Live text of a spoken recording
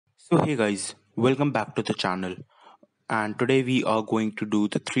So hey guys, welcome back to the channel, and today we are going to do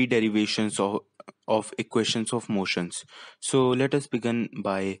the three derivations of equations of motions. So let us begin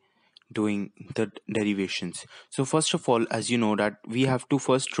by doing the derivations. So first of all, as you know that we have to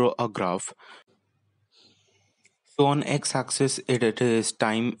first draw a graph. So on x-axis it is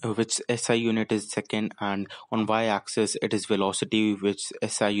time, which SI unit is second, and on y-axis it is velocity, which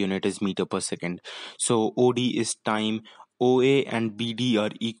SI unit is meter per second. So OD is time, OA and BD are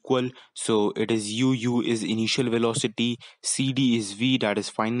equal, so it is UU is initial velocity, CD is V, that is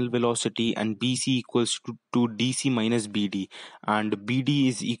final velocity, and BC equals to DC minus BD, and BD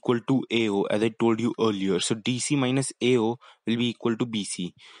is equal to AO as I told you earlier. So DC minus AO will be equal to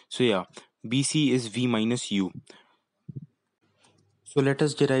BC. So yeah, BC is V minus U. So let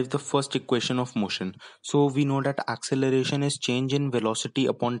us derive the first equation of motion. So we know that acceleration is change in velocity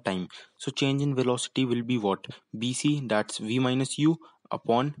upon time. So change in velocity will be what? BC, that's V minus U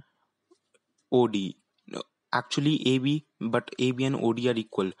upon OD. No, actually AB, but AB and OD are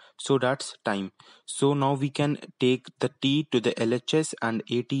equal. So that's time. So now we can take the T to the LHS, and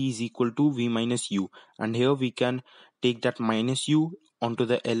AT is equal to V minus U. And here we can take that minus U onto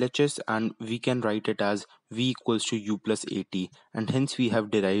the LHS, and we can write it as V equals to U plus AT. And hence we have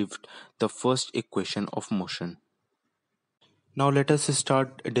derived the first equation of motion. Now let us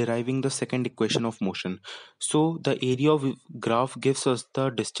start deriving the second equation of motion. So the area of graph gives us the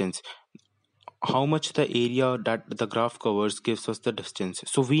distance. How much the area that the graph covers gives us the distance.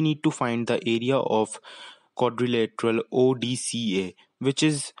 So we need to find the area of quadrilateral ODCA, which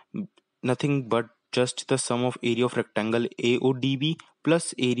is nothing but just the sum of area of rectangle AODB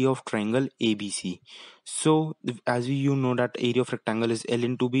plus area of triangle ABC. So as you know that area of rectangle is L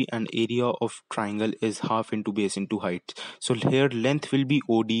into B and area of triangle is half into base into height. So here length will be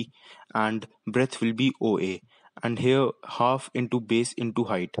OD and breadth will be OA, and here half into base into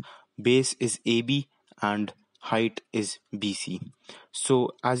height. Base is AB and height is BC. So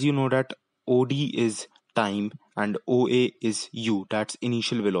as you know that OD is time and OA is U, that's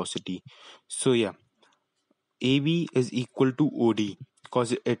initial velocity. So yeah, AB is equal to OD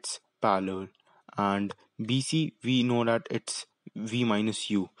because it's parallel, and BC we know that it's V minus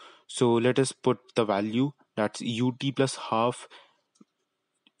U. So let us put the value, that's UT plus half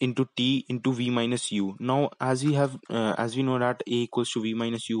into T into V minus U. Now as we know that A equals to V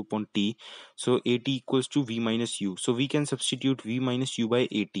minus U upon T, so AT equals to V minus U. So we can substitute V minus U by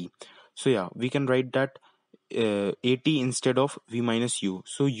AT. So yeah, we can write that AT instead of V minus U.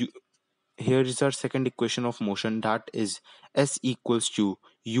 So here is our second equation of motion, that is S equals to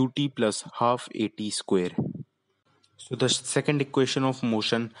UT plus half AT square. So the second equation of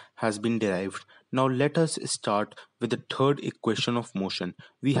motion has been derived. Now let us start with the third equation of motion.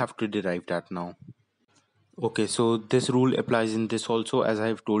 We have to derive that now. Okay, so this rule applies in this also. As I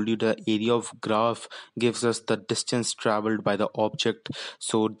have told you, the area of graph gives us the distance traveled by the object.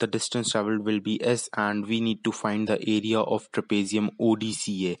 So the distance traveled will be S, and we need to find the area of trapezium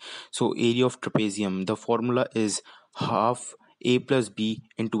ODCA. So area of trapezium, the formula is half A plus B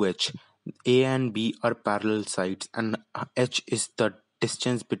into H. A and B are parallel sides, and H is the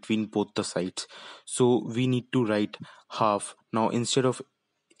distance between both the sides. So we need to write half. Now instead of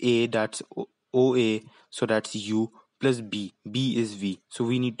A, that's OA, so that's U plus B. B is V. So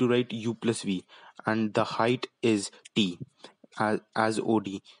we need to write U plus V, and the height is T as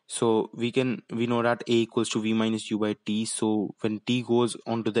OD. So we know that A equals to V minus U by T. So when T goes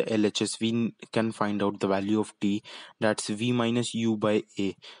onto the LHS, we can find out the value of T. That's V minus U by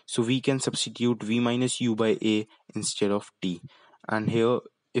A. So we can substitute V minus U by A instead of T. And here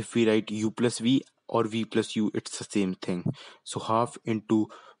if we write U plus V or V plus U, it's the same thing. So half into,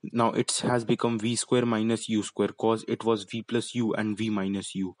 now it has become V square minus U square because it was V plus U and V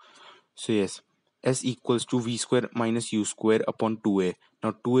minus U. So yes, S equals to V square minus U square upon 2A.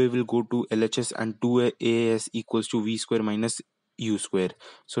 Now 2A will go to LHS, and 2AS equals to V square minus U square.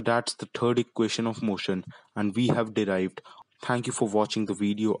 So that's the third equation of motion, and we have derived. Thank you for watching the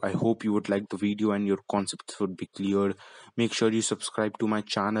video. I hope you would like the video and your concepts would be clear. Make sure you subscribe to my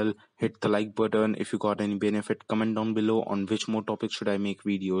channel, hit the like button. If you got any benefit, comment down below on which more topics should I make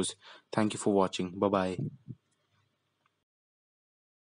videos. Thank you for watching. Bye bye.